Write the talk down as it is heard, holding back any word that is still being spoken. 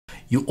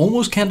You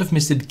almost can't have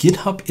missed it.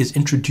 GitHub is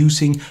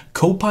introducing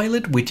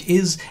Copilot, which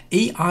is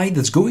AI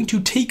that's going to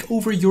take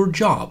over your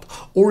job.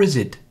 Or is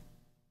it?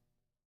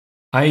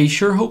 I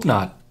sure hope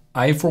not.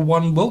 I, for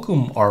one,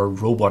 welcome our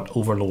robot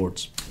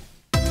overlords.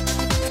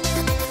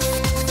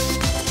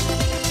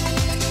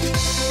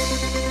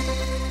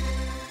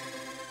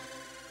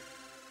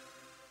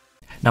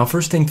 Now,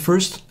 first thing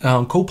first,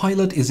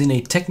 Copilot is in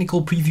a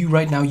technical preview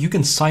right now. You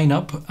can sign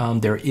up.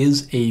 There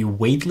is a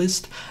wait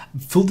list.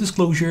 Full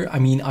disclosure, I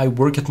mean, I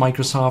work at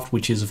Microsoft,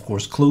 which is, of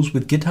course, close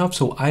with GitHub.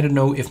 So I don't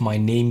know if my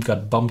name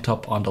got bumped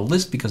up on the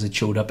list because it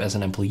showed up as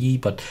an employee,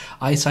 but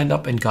I signed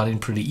up and got in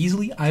pretty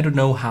easily. I don't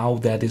know how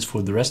that is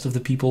for the rest of the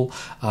people,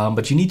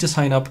 but you need to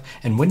sign up.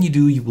 And when you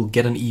do, you will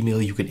get an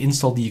email. You can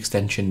install the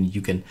extension.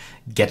 You can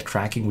get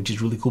cracking, which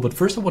is really cool. But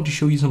first, I want to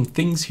show you some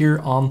things here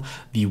on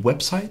the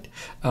website.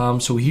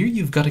 So here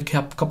you've got a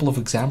couple of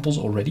examples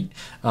already.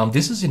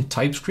 This is in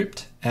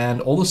TypeScript,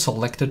 and all the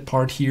selected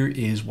part here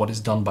is what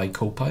is done by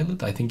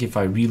Copilot. I think if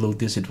I reload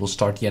this, it will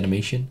start the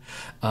animation.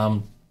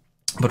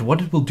 But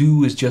what it will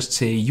do is just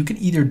say, you can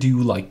either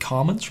do like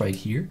comments right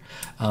here,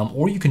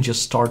 or you can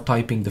just start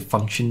typing the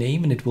function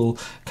name and it will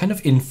kind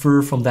of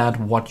infer from that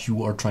what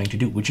you are trying to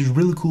do, which is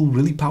really cool,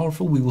 really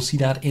powerful. We will see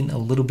that in a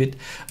little bit.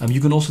 You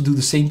can also do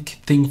the same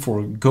thing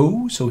for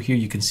Go. So here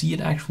you can see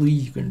it actually,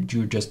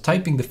 you're just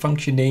typing the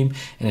function name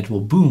and it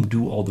will boom,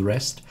 do all the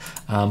rest.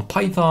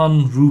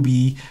 Python,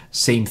 Ruby,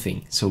 same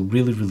thing. So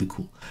really, really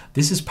cool.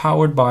 This is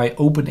powered by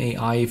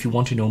OpenAI. If you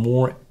want to know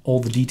more, all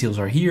the details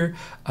are here.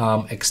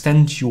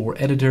 Extend your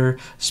editor,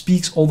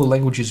 speaks all the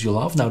languages you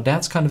love. Now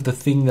that's kind of the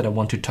thing that I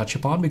want to touch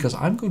upon because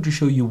I'm going to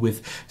show you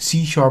with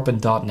C#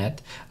 and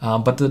 .NET.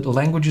 But the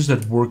languages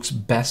that works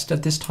best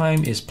at this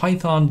time is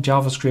Python,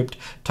 JavaScript,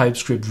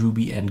 TypeScript,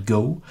 Ruby, and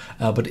Go.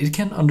 But it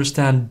can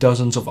understand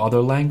dozens of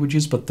other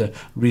languages, but the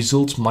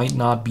results might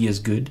not be as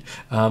good.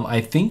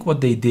 I think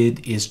what they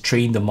did is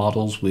train the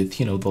models with,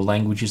 you know, the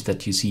languages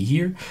that you see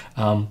here.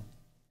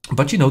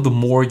 But you know, the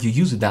more you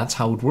use it, that's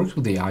how it works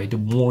with AI. The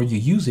more you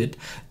use it,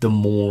 the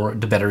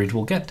better it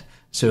will get.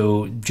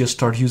 So just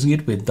start using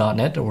it with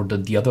 .NET or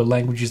the other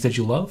languages that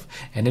you love,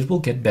 and it will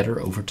get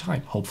better over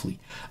time, hopefully.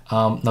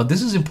 Now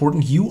this is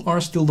important. You are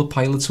still the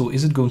pilot, so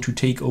is it going to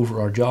take over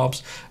our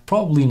jobs?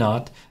 Probably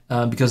not,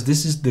 because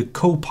this is the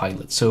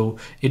Copilot. So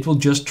it will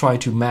just try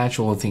to match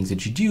all the things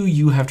that you do.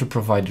 You have to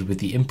provide it with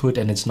the input,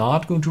 and it's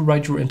not going to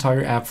write your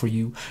entire app for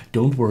you.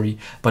 Don't worry,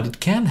 but it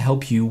can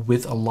help you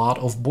with a lot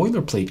of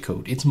boilerplate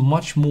code. It's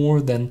much more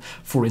than,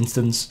 for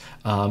instance,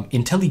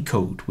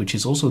 IntelliCode, which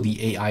is also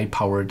the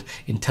AI-powered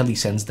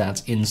IntelliSense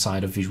that's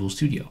inside of Visual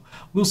Studio.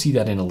 We'll see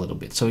that in a little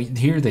bit. So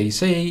here they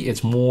say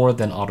it's more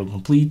than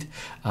autocomplete.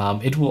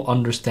 It will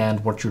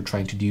understand what you're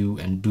trying to do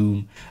and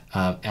boom,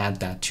 add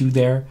that to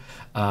there.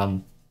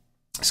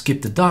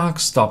 Skip the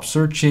docs, stop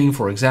searching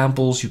for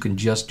examples. You can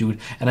just do it.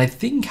 And I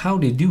think how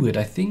they do it,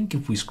 I think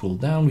if we scroll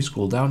down,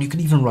 you can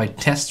even write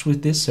tests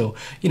with this. So,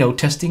 you know,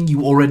 testing,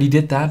 you already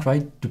did that,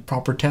 right? The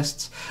proper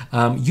tests.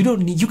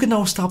 You can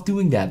now stop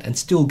doing that and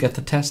still get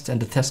the test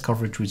and the test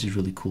coverage, which is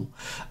really cool.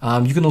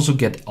 You can also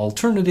get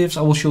alternatives.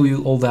 I will show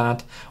you all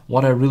that.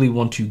 What I really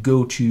want to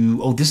go to,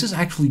 oh, this is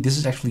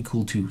actually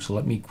cool too. So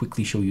let me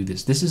quickly show you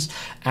this. This is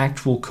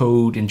actual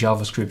code in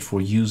JavaScript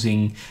for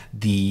using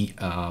the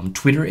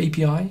Twitter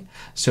API.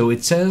 So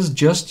it says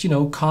just, you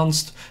know,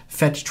 const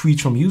fetch tweets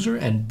from user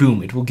and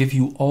boom, it will give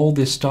you all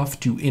this stuff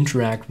to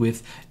interact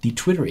with the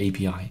Twitter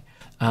API.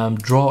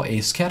 Draw a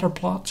scatter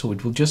plot. So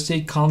it will just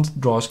say const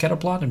draw a scatter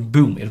plot and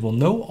boom, it will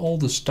know all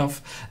the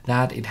stuff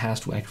that it has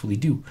to actually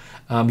do.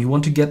 You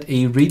want to get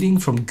a rating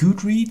from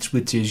Goodreads,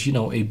 which is, you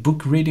know, a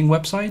book rating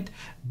website.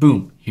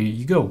 Boom, here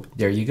you go.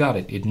 There you got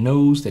it. It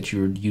knows that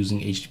you're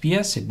using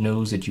HTTPS. It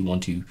knows that you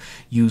want to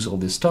use all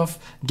this stuff,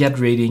 get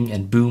rating,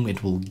 and boom,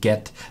 it will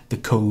get the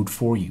code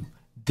for you.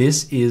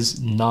 This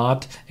is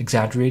not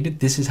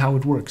exaggerated. This is how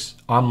it works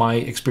on my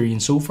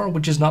experience so far,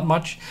 which is not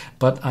much,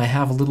 but I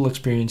have a little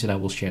experience and I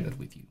will share that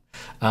with you.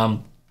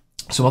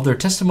 Some other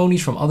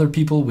testimonies from other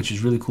people, which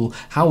is really cool,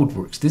 how it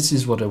works. This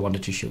is what I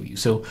wanted to show you.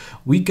 So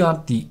we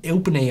got the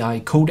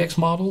OpenAI Codex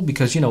model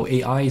because, you know,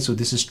 AI, so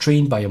this is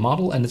trained by a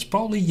model, and it's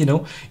probably, you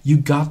know, you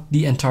got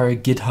the entire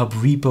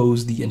GitHub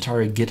repos, the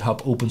entire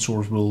GitHub open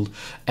source world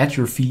at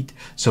your feet.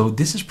 So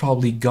this is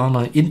probably gone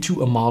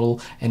into a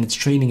model, and it's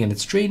training and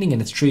it's training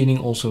and it's training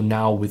also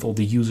now with all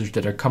the users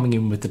that are coming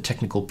in with the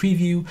technical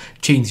preview,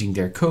 changing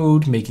their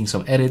code, making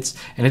some edits,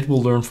 and it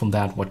will learn from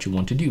that what you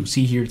want to do.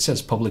 See here, it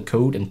says public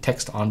code and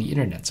text on the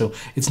internet. So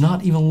it's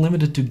not even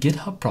limited to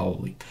GitHub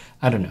probably.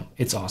 I don't know.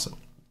 It's awesome.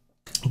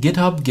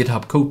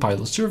 GitHub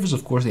Copilot service,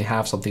 of course, they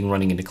have something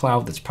running in the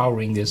cloud that's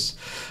powering this.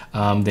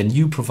 Then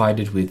you provide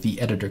it with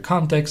the editor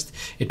context.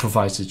 It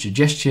provides a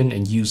suggestion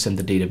and you send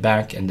the data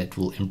back, and that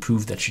will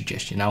improve that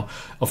suggestion. Now,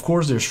 of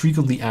course, there's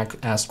frequently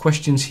asked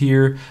questions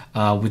here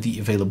with the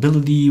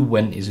availability.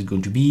 When is it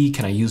going to be?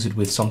 Can I use it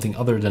with something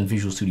other than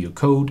Visual Studio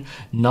Code?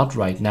 Not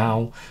right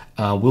now.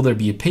 Will there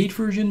be a paid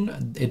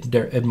version?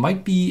 It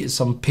might be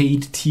some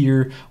paid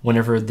tier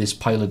whenever this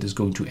pilot is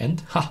going to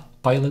end. Ha!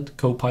 Pilot,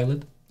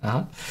 Copilot.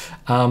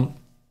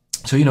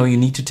 So, you know, you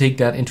need to take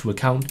that into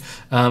account.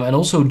 And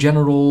also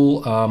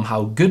general,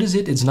 how good is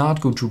it? It's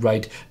not going to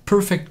write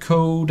perfect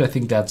code. I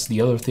think that's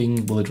the other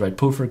thing. Will it write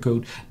perfect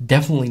code?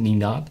 Definitely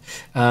not.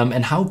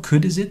 And how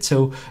good is it?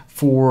 So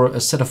for a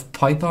set of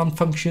Python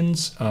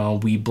functions,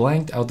 we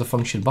blanked out the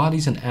function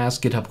bodies and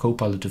asked GitHub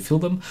Copilot to fill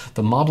them.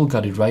 The model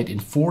got it right in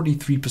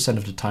 43%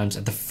 of the times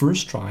at the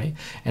first try,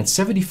 and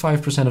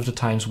 75% of the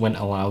times when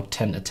allowed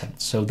 10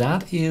 attempts. So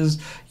that is,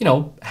 you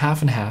know,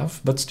 half and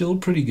half, but still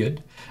pretty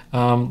good.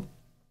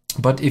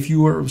 But if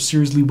you are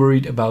seriously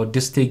worried about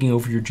this taking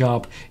over your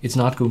job, it's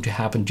not going to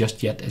happen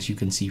just yet, as you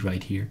can see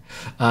right here.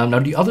 Now,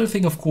 the other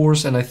thing, of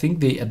course, and I think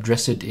they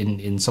address it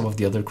in some of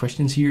the other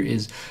questions here,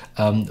 is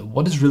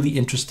what is really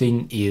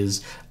interesting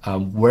is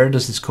where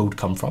does this code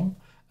come from?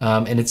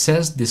 And it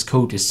says this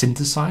code is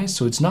synthesized,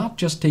 so it's not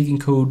just taking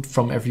code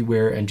from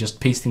everywhere and just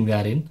pasting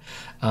that in.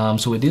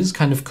 So it is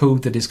kind of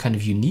code that is kind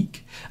of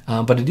unique,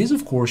 but it is,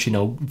 of course, you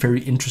know,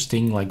 very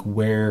interesting, like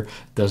where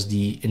does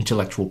the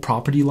intellectual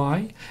property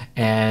lie,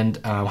 and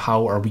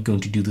how are we going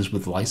to do this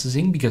with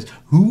licensing, because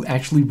who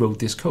actually wrote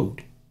this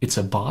code? It's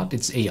a bot,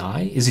 it's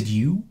AI, is it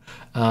you?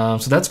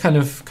 So that's kind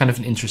of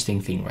an interesting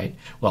thing, right?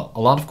 Well,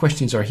 a lot of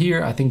questions are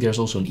here. I think there's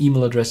also an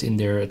email address in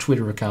there, a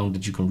Twitter account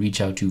that you can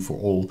reach out to for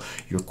all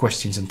your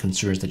questions and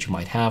concerns that you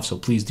might have. So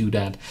please do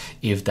that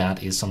if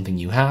that is something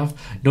you have.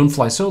 Don't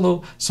fly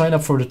solo, sign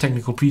up for the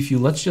technical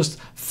preview. Let's just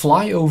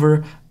fly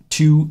over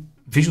to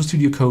Visual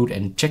Studio Code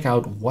and check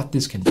out what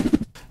this can do.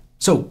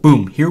 So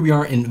boom, here we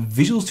are in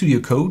Visual Studio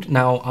Code.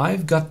 Now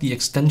I've got the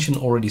extension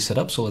already set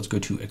up. So let's go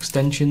to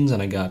extensions,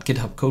 and I got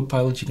GitHub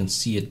Copilot. You can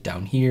see it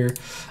down here.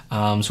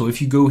 So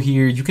if you go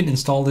here, you can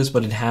install this,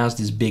 but it has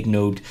this big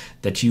note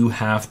that you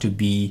have to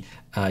be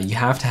you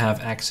have to have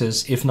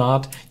access. If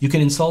not, you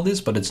can install this,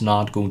 but it's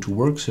not going to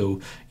work,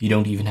 so you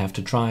don't even have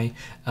to try.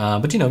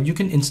 But you know, you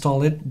can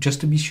install it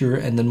just to be sure,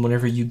 and then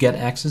whenever you get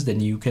access,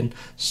 then you can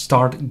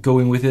start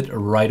going with it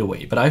right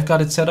away. But I've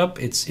got it set up,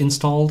 it's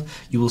installed.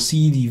 You will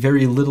see the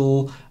very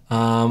little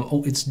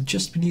oh, it's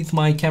just beneath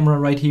my camera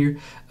right here,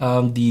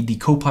 the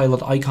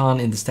Copilot icon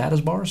in the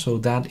status bar. So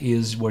that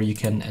is where you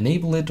can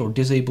enable it or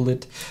disable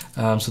it.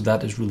 So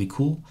that is really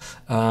cool.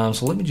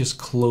 So let me just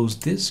close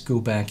this, go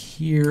back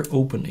here,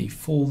 open a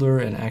folder,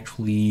 and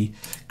actually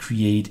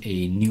create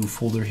a new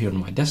folder here on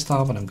my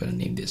desktop. And I'm going to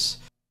name this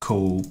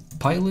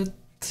Copilot.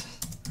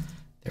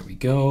 There we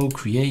go,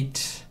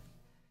 create.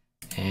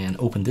 And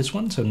open this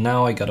one. So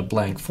now I got a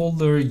blank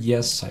folder.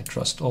 Yes, I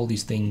trust all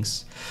these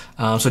things.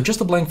 So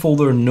just a blank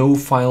folder, no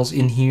files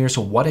in here. So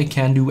what I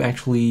can do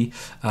actually,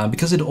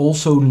 because it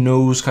also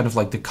knows kind of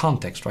like the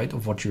context, right,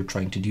 of what you're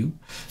trying to do.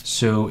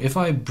 So if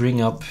I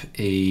bring up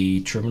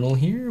a terminal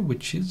here,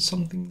 which is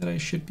something that I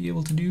should be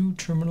able to do,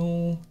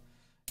 terminal,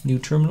 new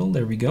terminal,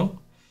 there we go.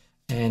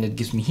 And it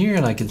gives me here,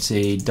 and I can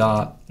say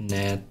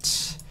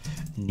 .NET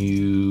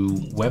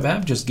new web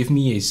app. Just give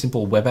me a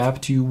simple web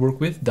app to work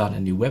with.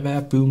 .NET new web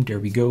app. Boom, there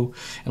we go.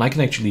 And I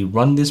can actually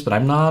run this, but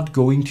I'm not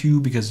going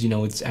to, because you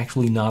know it's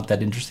actually not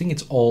that interesting.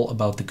 It's all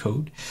about the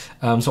code.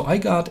 So I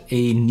got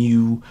a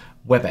new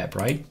web app,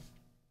 right?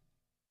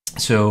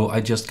 So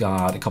I just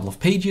got a couple of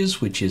pages,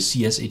 which is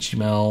CS,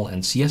 HTML,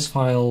 and CS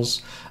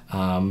files,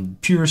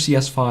 pure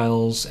CS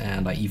files,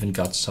 and I even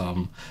got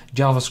some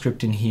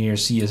JavaScript in here,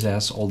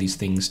 CSS, all these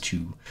things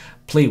to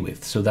play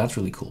with. So that's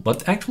really cool.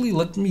 But actually,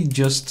 let me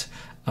just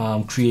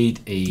create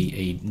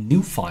a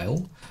new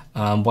file.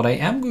 What I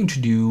am going to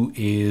do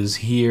is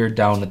here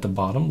down at the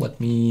bottom,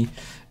 let me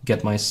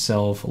get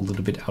myself a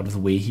little bit out of the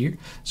way here.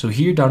 So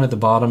here down at the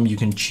bottom, you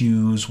can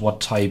choose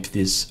what type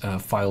this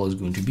file is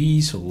going to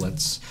be. So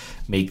let's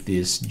make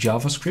this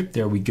JavaScript.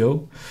 There we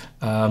go.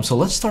 So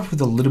let's start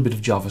with a little bit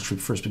of JavaScript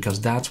first, because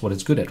that's what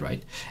it's good at,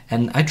 right?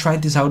 And I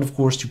tried this out, of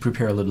course, to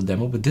prepare a little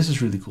demo, but this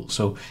is really cool.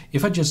 So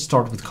if I just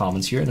start with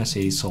comments here and I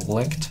say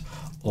select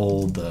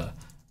all the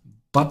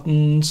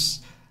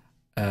buttons,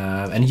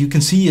 and you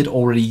can see it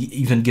already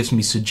even gives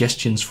me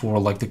suggestions for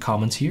like the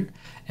comments here,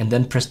 and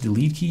then press the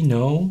delete key,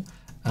 no.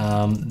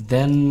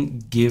 Then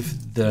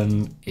give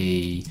them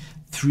a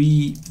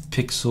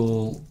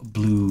 3-pixel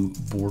blue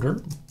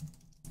border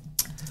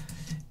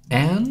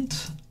and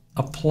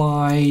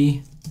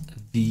apply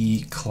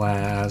the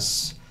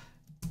class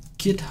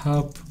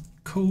GitHub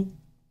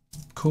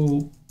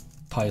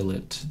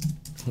Copilot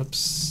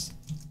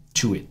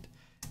to it.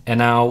 And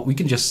now we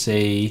can just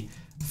say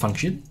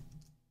function,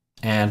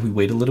 and we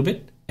wait a little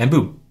bit, and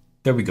boom,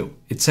 there we go.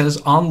 It says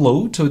on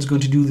load, so it's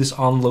going to do this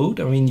on load.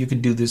 I mean, you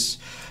can do this.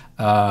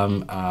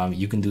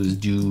 You can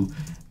do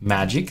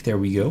magic. There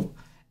we go.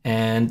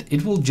 And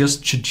it will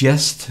just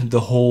suggest the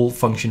whole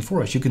function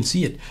for us. You can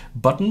see it.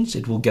 Buttons,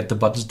 it will get the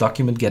buttons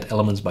document, get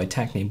elements by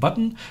tag name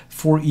button.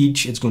 For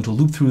each, it's going to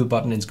loop through the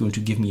button. It's going to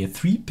give me a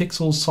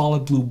 3-pixel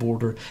solid blue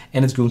border,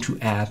 and it's going to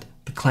add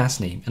the class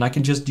name. And I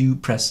can just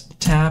press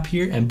tab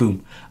here, and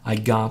boom, I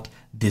got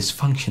this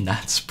function.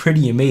 That's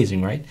pretty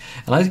amazing, right?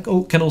 And I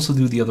can also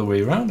do the other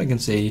way around. I can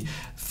say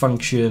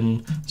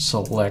function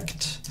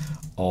select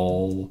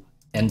all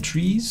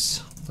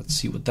entries. Let's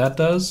see what that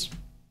does.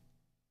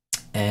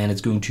 and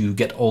it's going to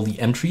get all the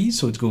entries.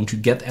 So it's going to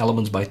get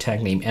elements by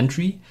tag name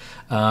entry,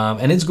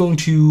 and it's going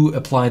to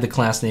apply the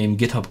class name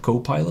GitHub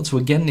Copilot. So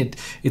again,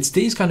 it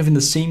stays kind of in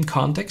the same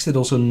context. It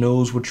also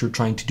knows what you're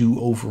trying to do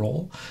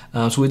overall.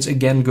 So it's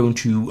again going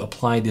to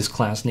apply this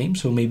class name.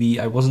 So maybe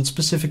I wasn't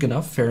specific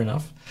enough, fair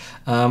enough.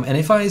 And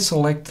if I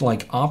select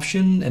like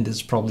option, and this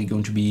is probably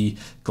going to be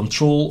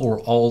Control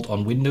or Alt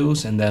on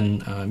Windows, and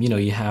then you know,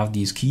 you have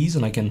these keys,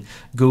 and I can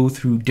go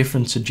through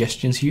different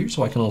suggestions here.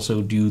 So I can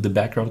also do the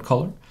background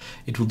color.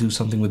 It will do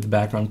something with the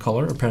background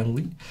color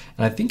apparently.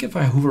 And I think if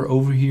I hover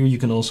over here, you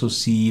can also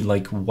see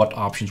like what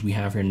options we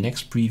have here.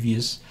 Next,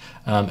 previous,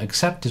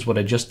 accept is what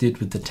I just did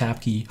with the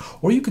tab key,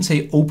 or you can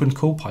say open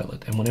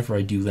Copilot. And whenever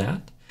I do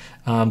that,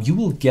 you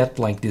will get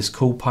like this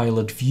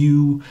Copilot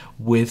view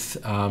with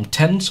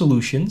 10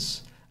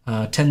 solutions,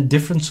 10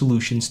 different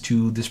solutions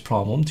to this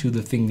problem, to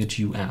the thing that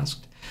you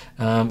asked.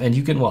 And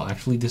you can, well,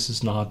 actually this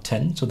is not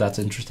 10, so that's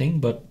interesting,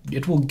 but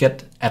it will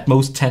get at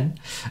most 10.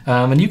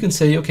 And you can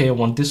say, okay, I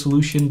want this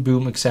solution,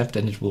 boom, accept,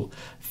 and it will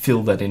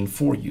fill that in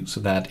for you. So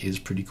that is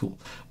pretty cool.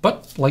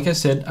 But like I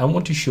said, I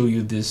want to show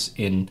you this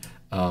in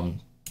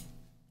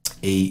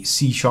a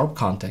C#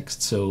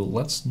 context. So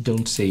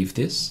don't save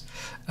this.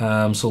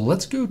 So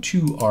let's go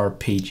to our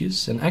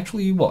pages, and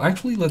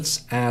actually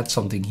let's add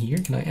something here.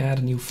 Can I add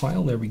a new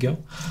file? There we go.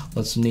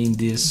 Let's name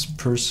this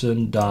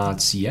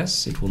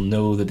person.cs. It will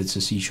know that it's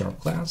a C#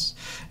 class,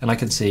 and I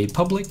can say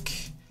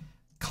public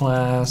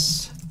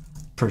class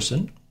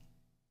person,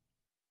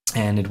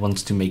 and it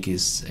wants to make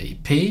this a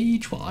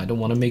page. Well, I don't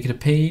want to make it a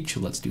page, so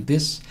let's do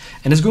this,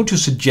 and it's going to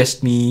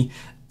suggest me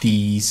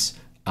these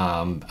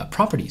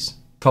properties.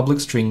 Public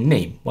string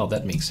name. Well,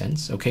 that makes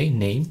sense. Okay,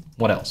 name.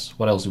 What else?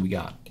 What else do we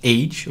got?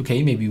 Age.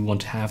 Okay, maybe we want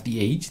to have the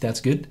age.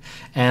 That's good.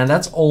 And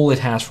that's all it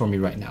has for me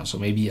right now. So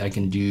maybe I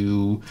can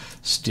do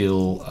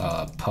still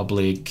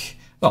public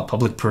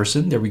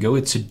person. There we go.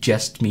 It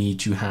suggests me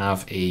to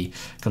have a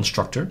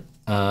constructor.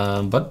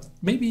 But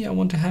maybe I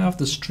want to have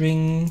the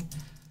string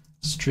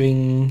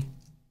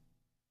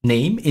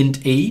name, int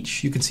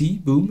age. You can see,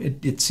 boom,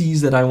 it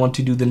sees that I want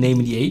to do the name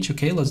and the age.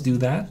 Okay, let's do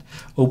that.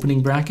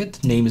 Opening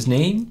bracket, name is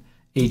name,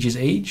 age is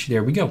age.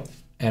 There we go.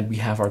 And we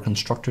have our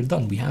constructor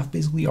done. We have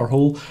basically our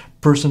whole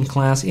person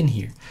class in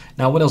here.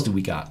 Now, what else do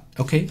we got?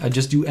 Okay, I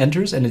just do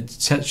enters, and it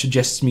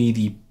suggests me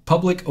the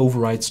public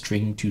override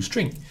string to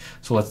string.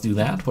 So let's do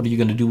that. What are you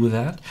going to do with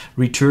that?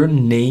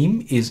 Return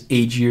name is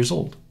age years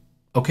old.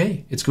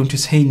 Okay, it's going to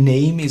say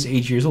name is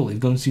 8 years old. It's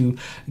going to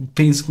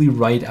basically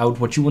write out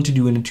what you want to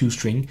do in a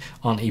toString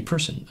on a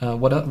person.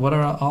 What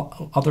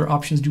are other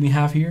options do we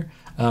have here?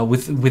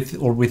 With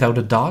or without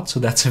a dot, so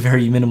that's a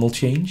very minimal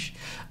change.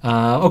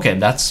 Okay,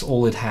 that's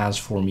all it has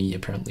for me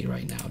apparently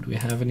right now. Do we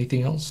have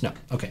anything else? No.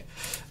 Okay.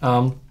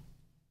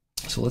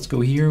 So let's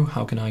go here.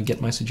 How can I get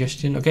my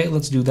suggestion? Okay,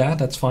 let's do that.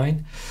 That's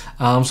fine.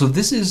 So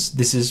this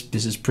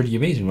is pretty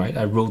amazing, right?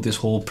 I wrote this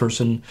whole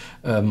person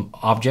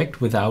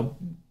object without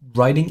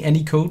writing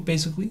any code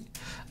basically.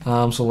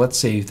 So let's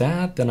save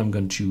that. Then I'm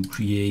going to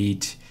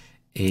create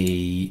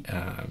a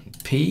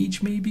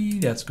page maybe.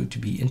 That's going to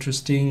be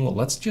interesting. Well,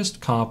 let's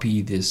just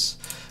copy this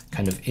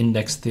kind of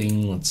index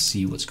thing. Let's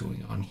see what's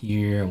going on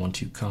here. I want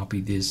to copy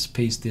this,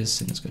 paste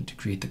this, and it's going to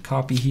create the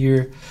copy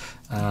here.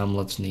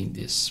 Let's name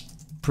this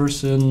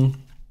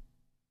person,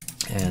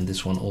 and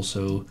this one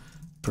also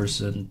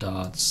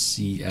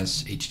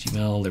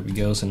person.cshtml. There we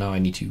go. So now I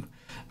need to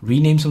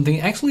rename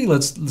something.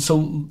 Actually,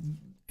 so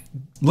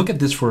look at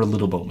this for a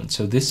little moment.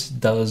 So this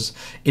does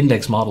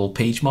index model,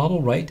 page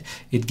model, right?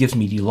 It gives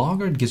me the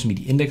logger, it gives me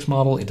the index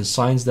model, it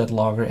assigns that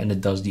logger, and it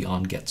does the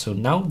onGet. So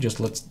now just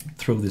let's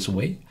throw this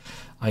away.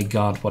 I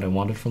got what I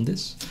wanted from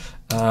this.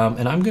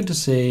 And I'm going to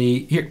say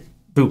here,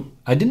 boom,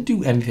 I didn't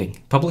do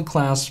anything. Public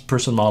class,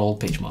 person model,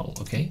 page model,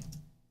 okay?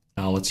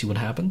 Now let's see what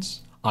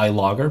happens.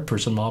 iLogger,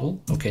 person model,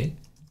 okay.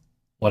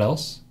 What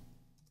else?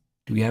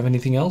 Do we have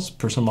anything else?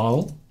 Person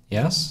model,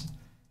 yes.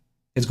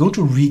 It's going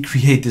to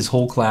recreate this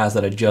whole class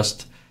that I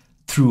just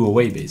threw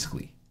away,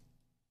 basically.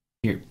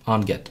 Here,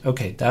 onGet.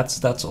 Okay,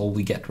 that's all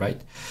we get, right?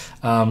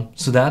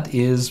 So that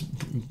is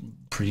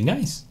pretty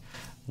nice.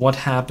 What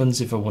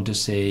happens if I want to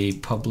say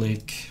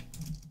public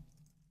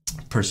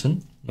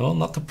person? No,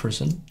 not the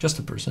person, just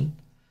the person.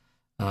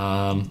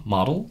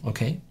 Model,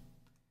 okay.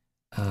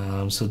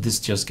 So this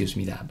just gives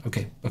me that.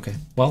 Okay.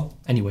 Well,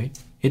 anyway,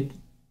 it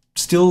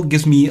still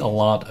gives me a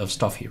lot of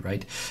stuff here,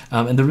 right?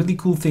 And the really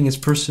cool thing is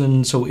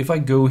person. So if I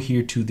go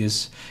here to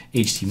this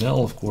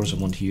HTML, of course, I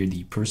want here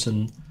the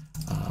person,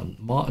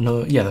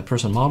 the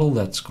person model,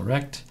 that's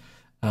correct.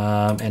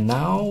 And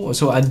now,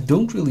 so I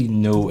don't really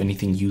know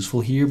anything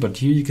useful here, but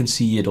here you can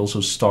see it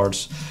also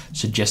starts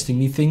suggesting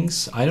me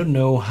things. I don't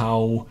know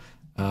how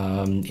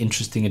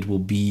interesting it will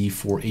be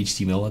for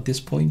HTML at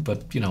this point,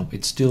 but you know,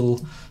 it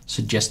still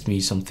suggests me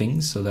some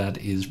things, so that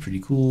is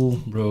pretty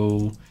cool.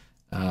 Row.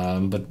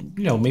 But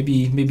you know, maybe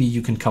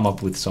you can come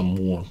up with some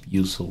more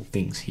useful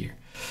things here.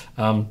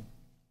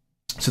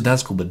 So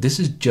that's cool. But this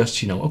is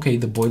just, you know, okay,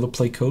 the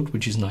boilerplate code,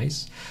 which is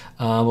nice.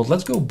 Well,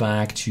 let's go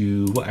back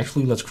to, well,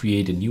 actually, let's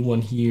create a new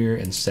one here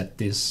and set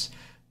this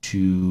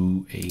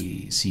to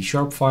a C#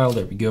 file.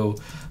 There we go.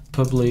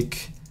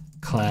 Public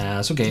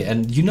class. Okay,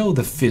 and you know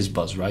the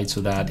FizzBuzz, right?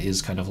 So that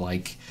is kind of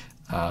like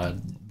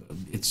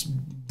it's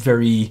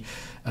very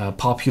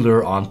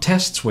popular on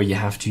tests where you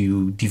have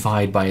to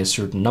divide by a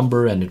certain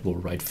number and it will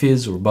write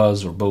fizz or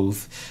buzz or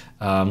both.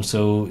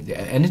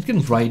 And it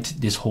can write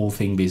this whole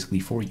thing basically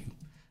for you.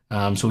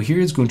 So here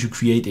it's going to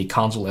create a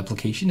console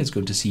application. It's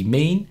going to see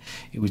main.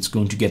 It's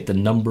going to get the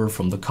number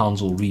from the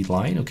console read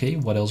line. Okay,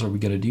 what else are we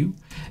going to do?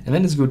 And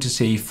then it's going to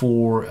say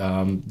for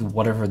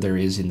whatever there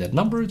is in that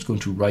number, it's going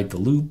to write the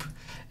loop.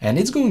 And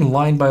it's going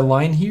line by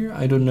line here.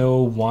 I don't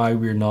know why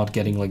we're not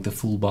getting like the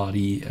full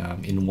body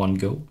in one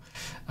go.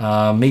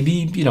 Maybe,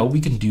 you know, we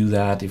can do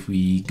that if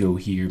we go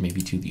here,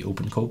 maybe to the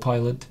Open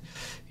Copilot.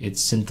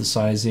 It's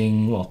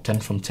synthesizing, well, 10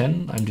 from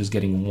 10. I'm just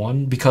getting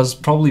 1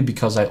 probably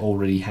because I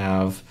already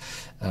have,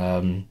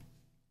 you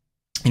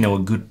know, a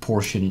good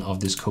portion of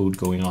this code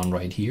going on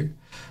right here.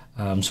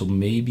 So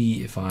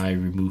maybe if I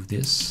remove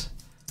this,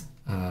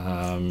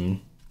 then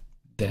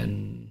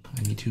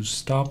I need to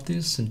stop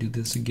this and do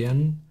this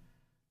again.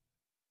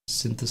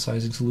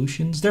 Synthesizing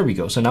solutions. There we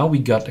go. So now we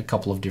got a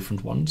couple of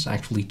different ones,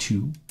 actually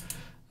 2.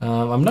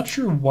 I'm not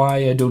sure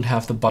why I don't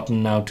have the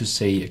button now to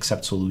say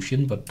accept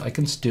solution, but I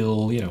can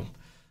still, you know,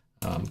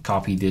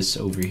 copy this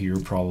over here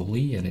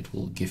probably, and it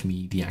will give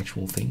me the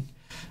actual thing.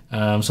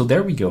 So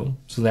there we go.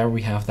 So there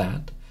we have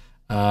that.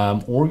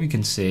 Or we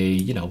can say,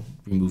 you know,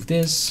 remove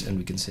this, and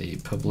we can say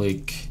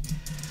public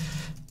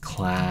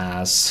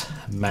class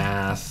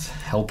math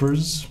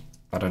helpers.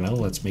 I don't know.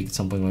 Let's make it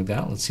something like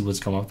that. Let's see what's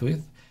come up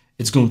with.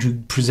 It's going to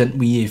present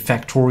me a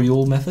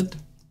factorial method.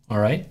 All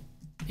right.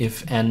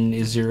 If n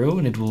is 0,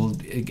 and it will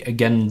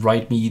again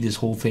write me this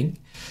whole thing.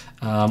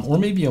 Or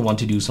maybe I want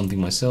to do something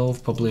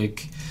myself.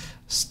 Public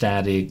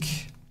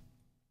static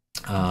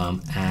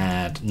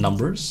add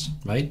numbers,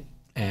 right?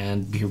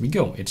 And here we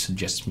go. It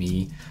suggests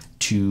me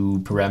 2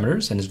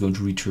 parameters and is going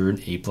to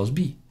return a plus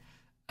b.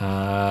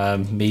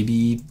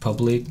 Maybe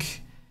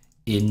public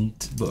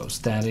int, well,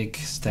 static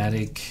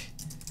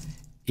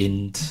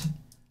int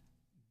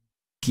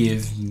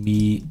give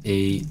me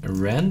a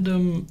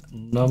random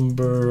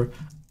number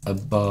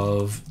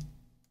above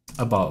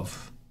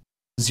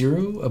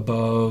 0,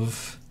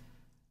 above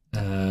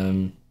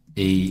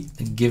a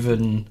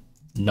given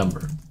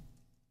number.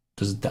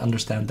 Does it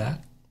understand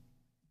that?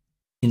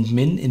 Int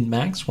min, int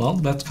max, well,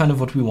 that's kind of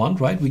what we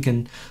want, right? We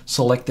can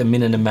select a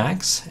min and a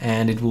max,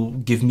 and it will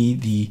give me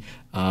the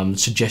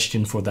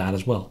suggestion for that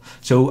as well.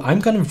 So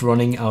I'm kind of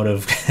running out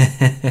of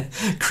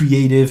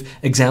creative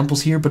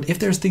examples here, but if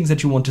there's things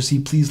that you want to see,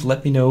 please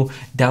let me know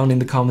down in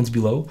the comments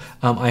below.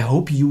 I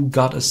hope you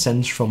got a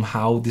sense from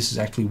how this is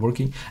actually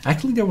working.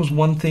 Actually, there was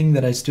one thing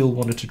that I still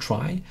wanted to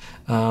try.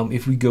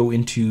 If we go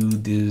into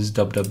this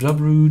www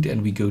root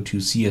and we go to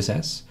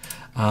CSS,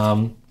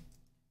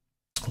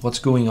 what's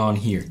going on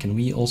here? Can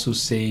we also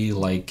say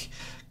like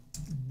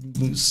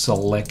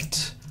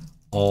select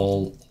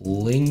all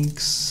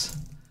links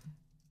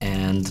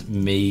and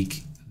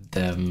make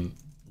them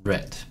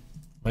red,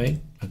 right?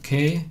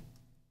 Okay.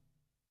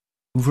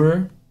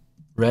 Hoover,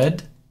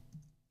 red.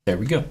 There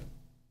we go.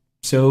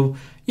 So,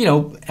 you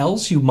know,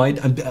 else you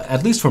might,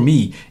 at least for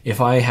me,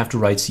 if I have to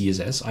write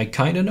CSS, I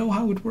kind of know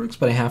how it works,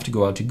 but I have to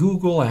go out to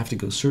Google, I have to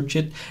go search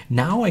it.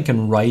 Now I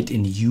can write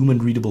in human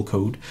readable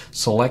code,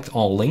 select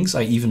all links.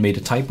 I even made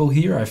a typo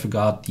here. I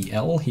forgot the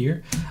L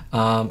here,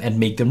 and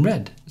make them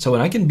red. So,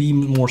 and I can be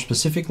more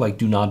specific, like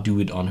do not do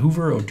it on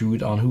Hoover or do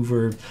it on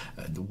Hoover,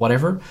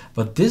 whatever.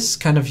 But this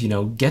kind of, you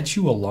know, gets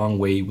you a long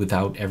way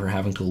without ever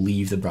having to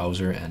leave the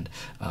browser, and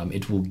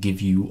it will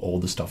give you all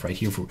the stuff right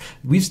here.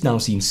 We've now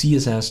seen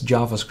CSS,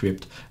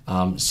 JavaScript,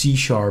 C#,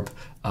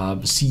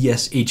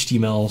 CS,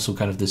 HTML, so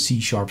kind of the C#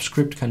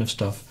 script kind of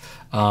stuff.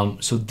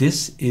 So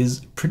this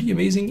is pretty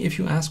amazing if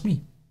you ask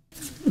me.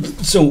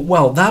 So,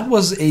 well, that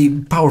was a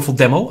powerful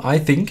demo, I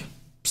think.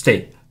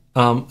 Stay.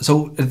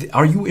 So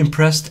are you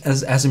impressed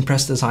as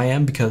impressed as I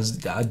am? Because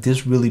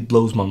this really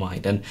blows my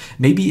mind, and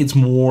maybe it's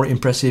more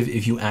impressive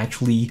if you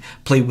actually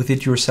play with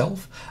it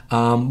yourself.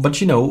 But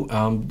you know,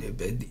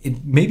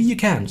 maybe you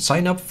can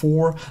sign up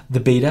for the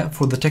beta,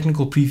 for the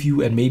technical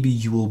preview, and maybe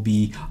you will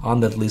be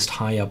on that list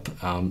high up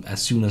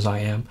as soon as I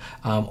am.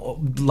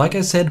 Like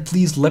I said,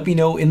 please let me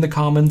know in the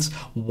comments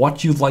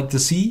what you'd like to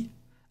see.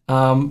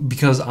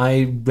 Because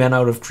I ran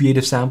out of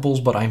creative samples,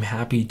 but I'm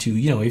happy to,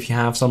 you know, if you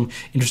have some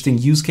interesting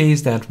use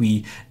case that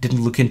we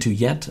didn't look into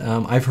yet.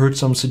 I've heard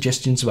some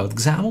suggestions about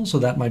XAML, so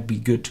that might be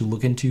good to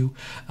look into.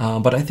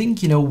 But I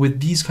think, you know,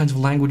 with these kinds of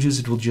languages,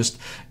 it will just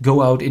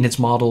go out in its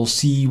model,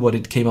 see what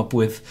it came up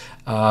with,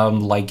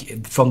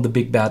 like from the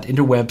big bad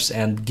interwebs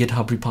and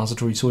GitHub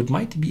repository. So it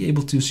might be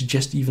able to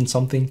suggest even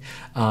something,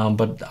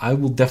 but I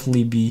will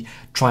definitely be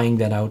trying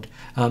that out.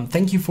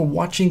 Thank you for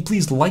watching.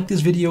 Please like this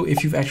video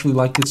if you've actually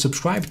liked it.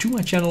 Subscribe to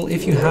my channel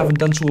if you haven't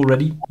done so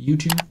already.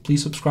 YouTube,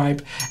 please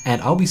subscribe,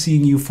 and I'll be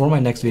seeing you for my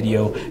next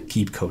video.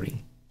 Keep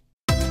coding.